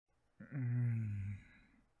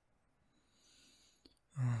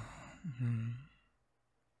Hmm.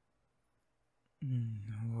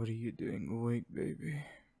 What are you doing awake, baby?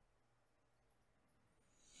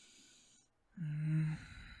 Mm.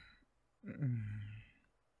 Mm.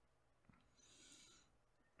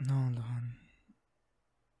 Hold on.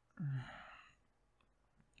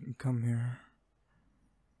 Come here.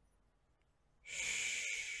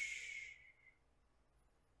 Shh.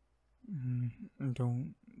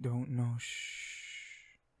 Don't no. Shh.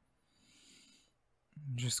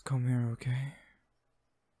 Just come here, okay?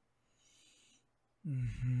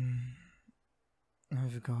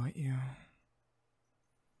 I've got you.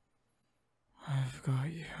 I've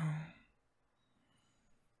got you.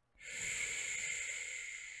 Shh.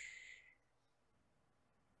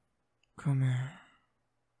 Come here.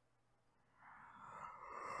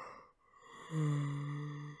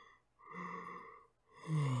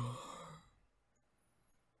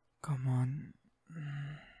 Come on.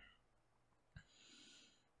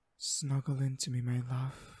 Snuggle into me, my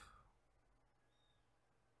love.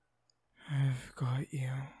 I've got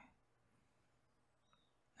you.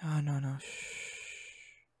 No, shh.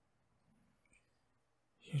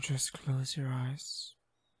 You just close your eyes.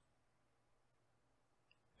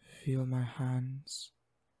 Feel my hands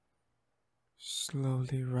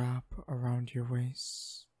slowly wrap around your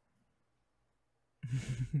waist.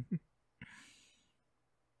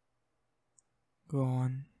 Go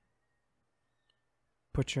on.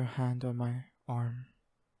 Put your hand on my arm.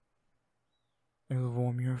 It'll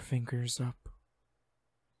warm your fingers up.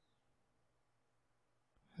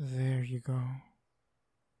 There you go.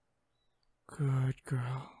 Good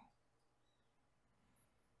girl.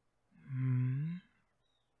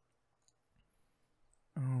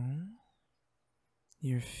 Oh,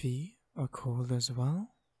 your feet are cold as well?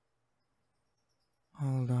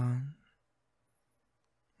 Hold on.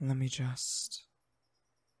 Let me just...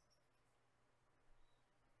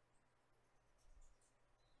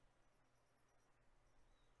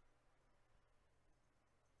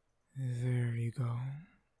 There you go.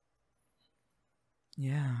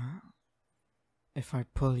 Yeah. If I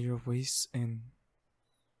pull your waist in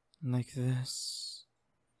like this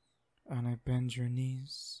and I bend your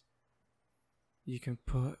knees, you can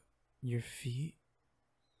put your feet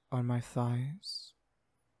on my thighs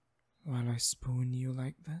while I spoon you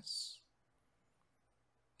like this,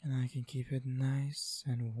 and I can keep it nice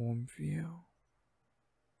and warm for you.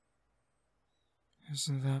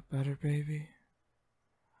 Isn't that better, baby?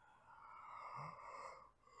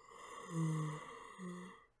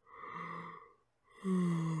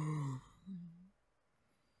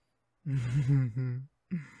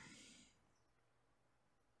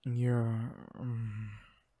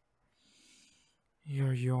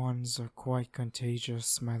 Your yawns are quite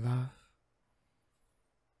contagious, my love.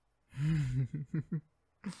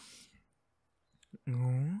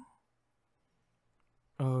 Oh?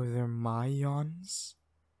 Oh, they're my yawns?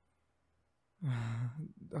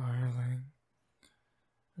 Darling,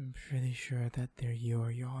 I'm pretty sure that they're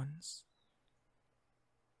your yawns.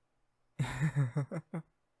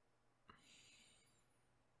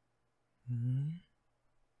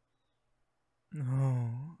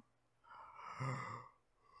 Oh.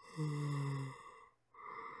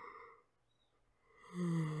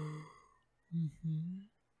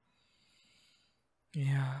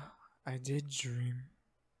 Yeah, I did dream.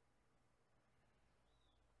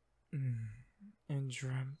 And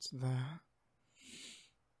dreamt that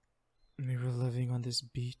we were living on this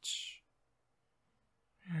beach.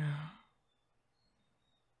 Yeah.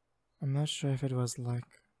 I'm not sure if it was like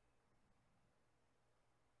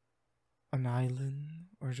an island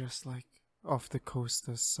or just like off the coast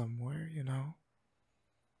of somewhere, you know?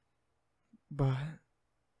 But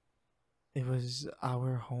it was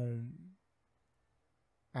our home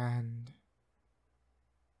and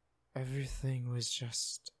everything was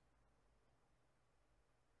just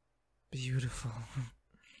beautiful.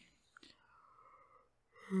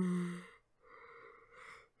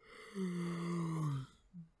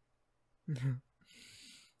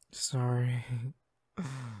 Sorry.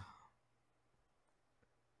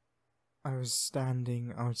 I was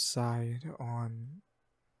standing outside on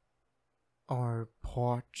our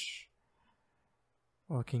porch,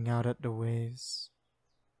 looking out at the waves,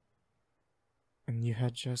 and you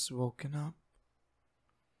had just woken up.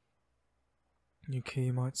 You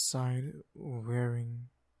came outside wearing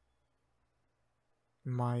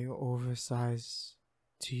my oversized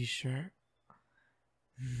t-shirt.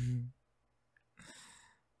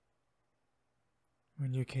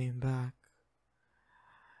 When you came back,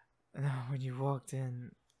 when you walked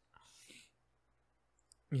in,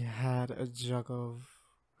 you had a jug of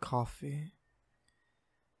coffee,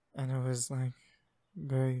 and it was like,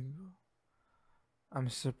 babe, I'm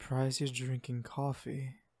surprised you're drinking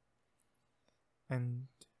coffee. And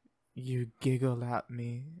you giggled at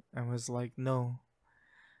me and was like, no,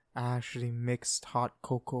 I actually mixed hot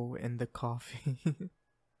cocoa in the coffee.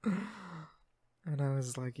 And I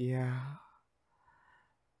was like, yeah,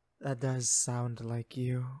 that does sound like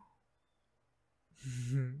you.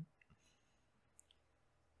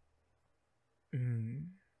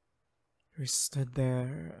 We stood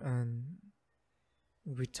there and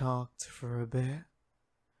we talked for a bit.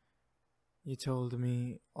 You told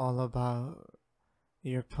me all about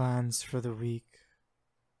your plans for the week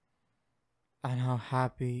and how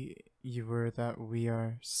happy you were that we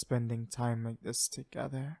are spending time like this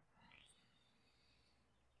together.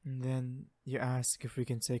 And then you asked if we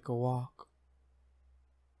can take a walk.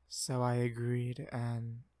 So I agreed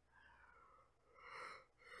and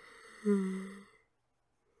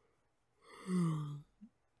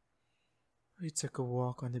we took a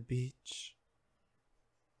walk on the beach.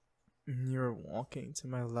 You were walking to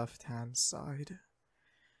my left-hand side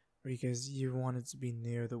because you wanted to be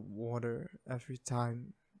near the water every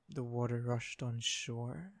time the water rushed on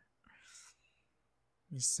shore.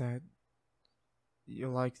 You said you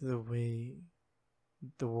like the way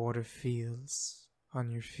the water feels on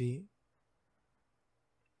your feet.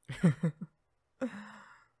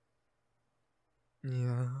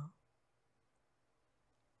 Yeah.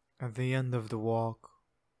 At the end of the walk,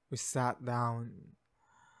 we sat down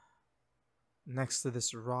next to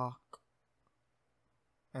this rock,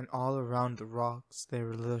 and all around the rocks there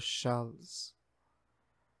were little shells.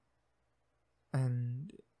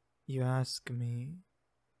 And you asked me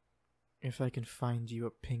if I can find you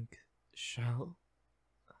a pink shell.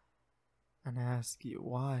 And I asked you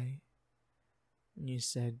why. And you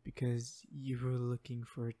said because you were looking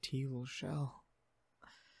for a teal shell.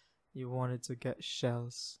 You wanted to get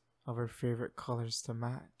shells of our favorite colors to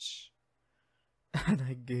match. And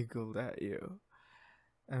I giggled at you.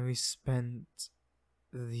 And we spent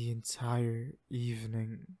the entire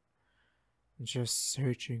evening just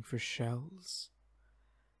searching for shells.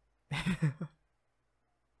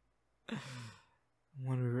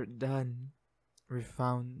 When we were done, we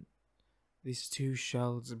found these two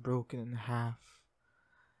shells broken in half.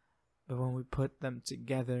 But when we put them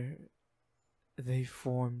together, they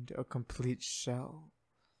formed a complete shell.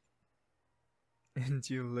 And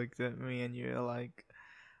you looked at me and you're like,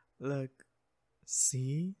 look,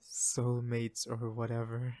 see? Soulmates or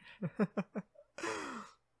whatever.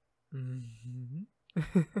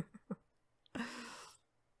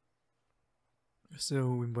 So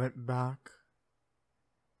we went back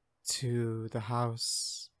to the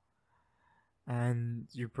house and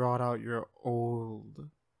you brought out your old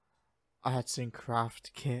arts and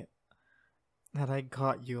craft kit that I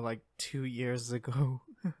got you like 2 years ago.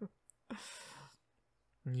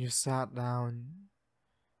 And you sat down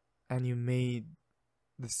and you made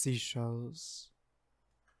the seashells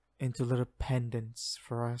into little pendants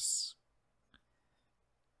for us.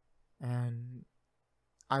 And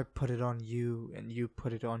I put it on you and you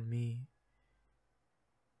put it on me.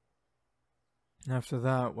 And after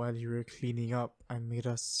that, while you were cleaning up, I made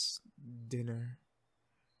us dinner.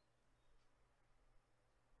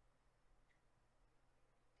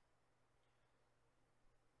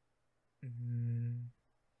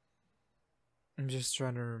 I'm just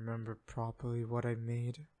trying to remember properly what I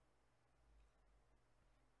made.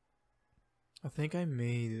 I think I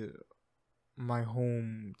made my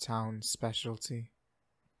hometown specialty.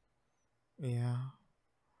 Yeah.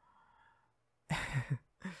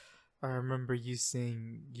 I remember you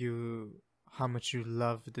saying how much you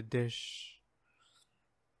loved the dish.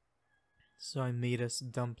 So I made us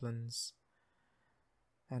dumplings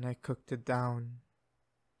and I cooked it down.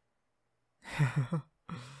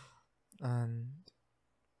 And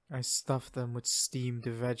I stuffed them with steamed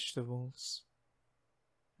vegetables.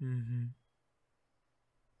 And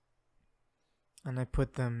I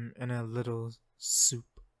put them in a little soup.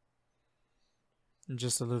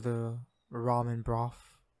 Just a little ramen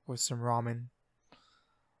broth with some ramen.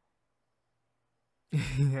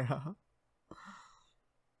 Yeah.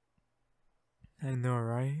 I know,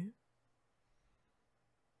 right?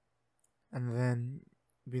 And then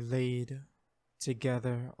we laid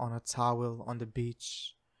together on a towel on the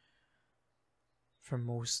beach for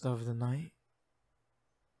most of the night.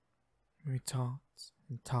 We talked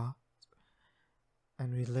and talked.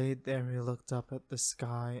 And we laid there and we looked up at the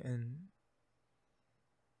sky and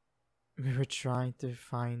we were trying to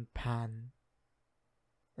find Pan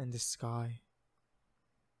in the sky.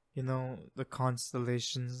 You know, the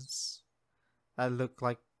constellations that look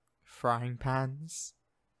like frying pans.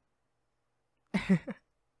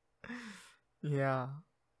 Yeah.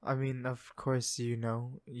 I mean, of course you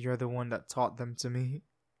know. You're the one that taught them to me.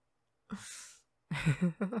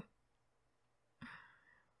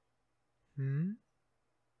 Hmm?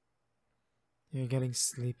 You're getting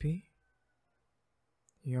sleepy?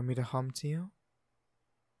 You want me to hum to you?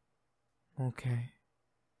 Okay.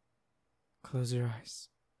 Close your eyes.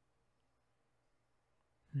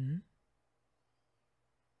 Hmm?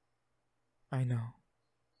 I know.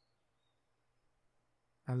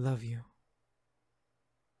 I love you.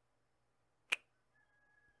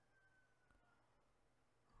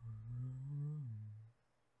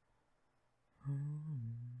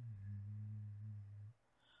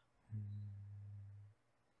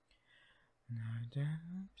 I dance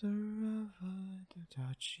up the river to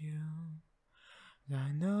touch you.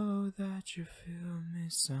 I know that you feel me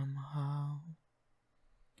somehow.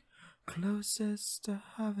 Closest to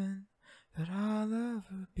heaven that I'll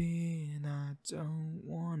ever be, and I don't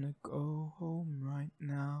wanna go home right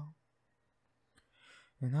now.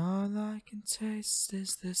 And all I can taste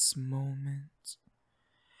is this moment,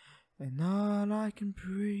 and all I can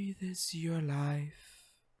breathe is your life.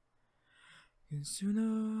 And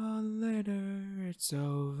sooner or later it's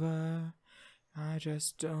over. I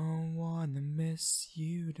just don't wanna miss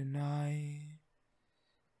you tonight.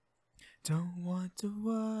 Don't want the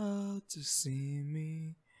world to see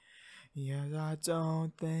me. Yeah, I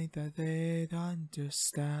don't think that they'd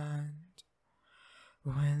understand.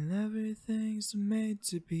 When everything's made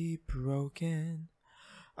to be broken,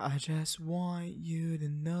 I just want you to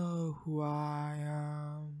know who I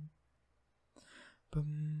am.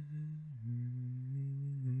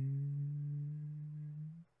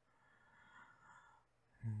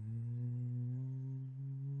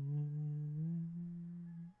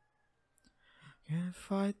 Can't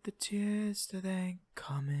fight the tears that ain't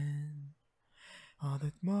coming. All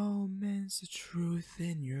the moments of truth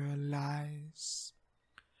in your lies.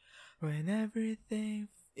 When everything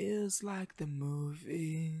feels like the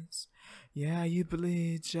movies. Yeah, you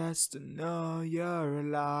bleed just to know you're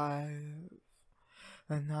alive.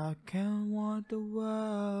 And I can't want the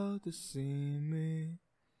world to see me.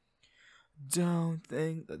 Don't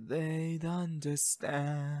think that they'd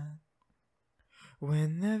understand.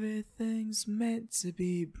 When everything's meant to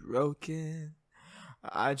be broken,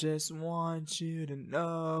 I just want you to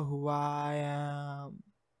know who I am.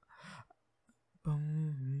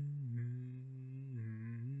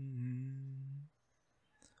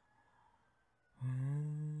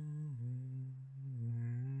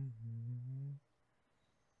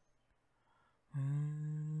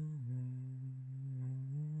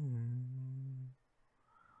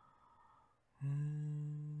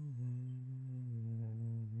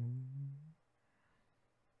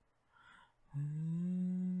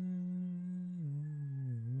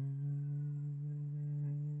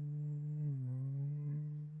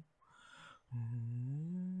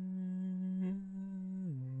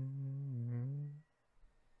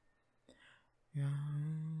 Yeah.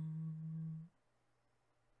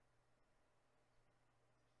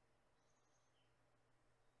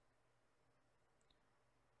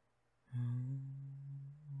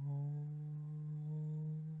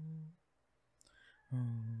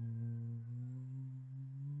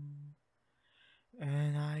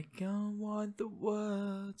 And I don't want the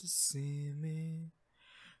world to see me,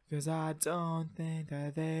 'cause I don't think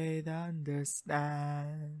that they'd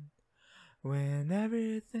understand. When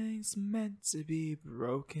everything's meant to be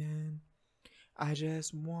broken, I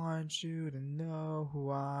just want you to know who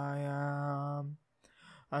I am.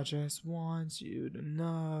 I just want you to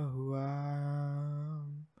know who I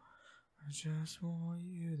am. I just want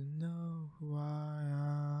you to know who I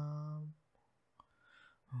am.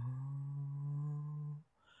 Oh,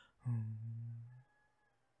 oh.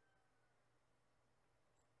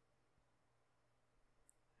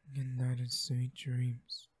 Good night and sweet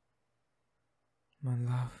dreams, my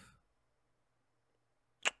love.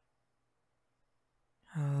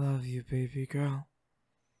 I love you, baby girl.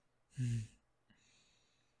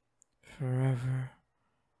 Forever,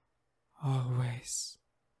 always.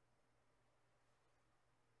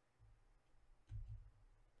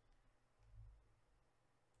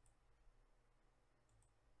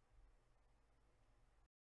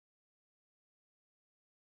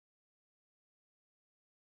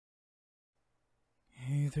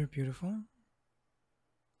 Hey there, beautiful.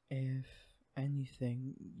 If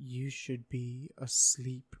anything, you should be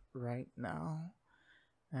asleep right now.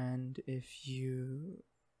 And if you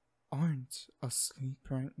aren't asleep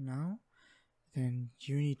right now, then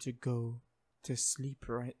you need to go to sleep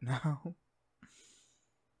right now.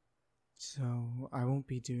 So I won't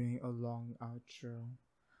be doing a long outro.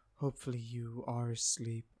 Hopefully you are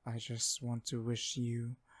asleep. I just want to wish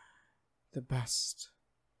you the best.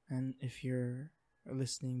 And if you're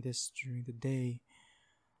listening this during the day,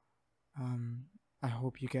 I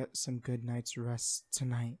hope you get some good night's rest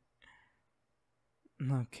tonight.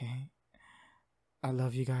 Okay. I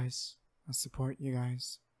love you guys. I support you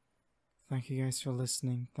guys. Thank you guys for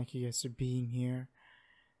listening. Thank you guys for being here.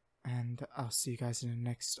 And I'll see you guys in the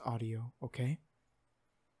next audio, okay?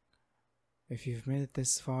 If you've made it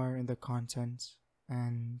this far in the content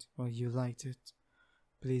and, well, you liked it,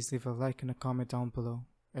 please leave a like and a comment down below.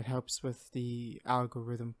 It helps with the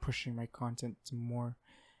algorithm pushing my content to more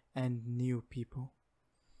and new people.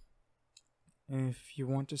 If you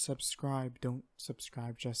want to subscribe, don't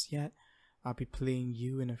subscribe just yet. I'll be playing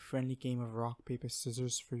you in a friendly game of rock, paper,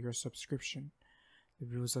 scissors for your subscription. The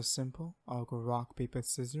rules are simple. I'll go rock, paper,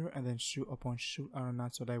 scissors and then shoot upon shoot. I don't know,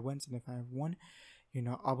 that's what I went, and if I have won, you're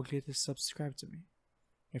not obligated to subscribe to me.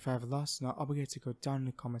 If I have lost, you're not obligated to go down in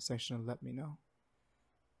the comment section and let me know.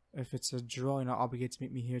 If it's a draw, you're not obligated to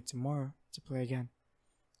meet me here tomorrow to play again.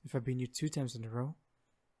 If I beat you 2 times in a row,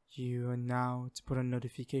 you are now to put a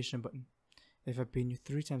notification button. If I beat you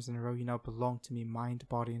 3 times in a row, you now belong to me, mind,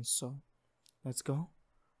 body, and soul. Let's go.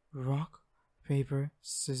 Rock, paper,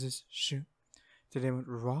 scissors, shoot. Today I went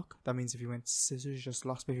rock. That means if you went scissors, you just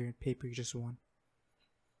lost. But if you went paper, you just won.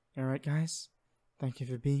 Alright, guys. Thank you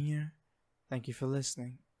for being here. Thank you for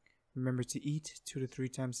listening. Remember to eat 2 to 3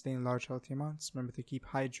 times a day in large healthy amounts. Remember to keep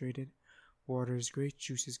hydrated. Water is great.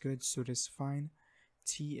 Juice is good. Soda is fine.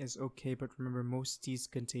 Tea is okay, but remember most teas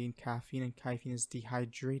contain caffeine, and caffeine is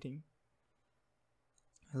dehydrating.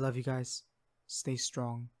 I love you guys. Stay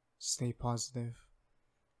strong. Stay positive.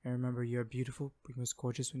 And remember, you are beautiful, but most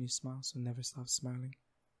gorgeous when you smile, so never stop smiling.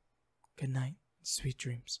 Good night. Sweet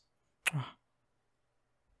dreams.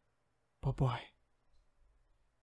 Bye-bye.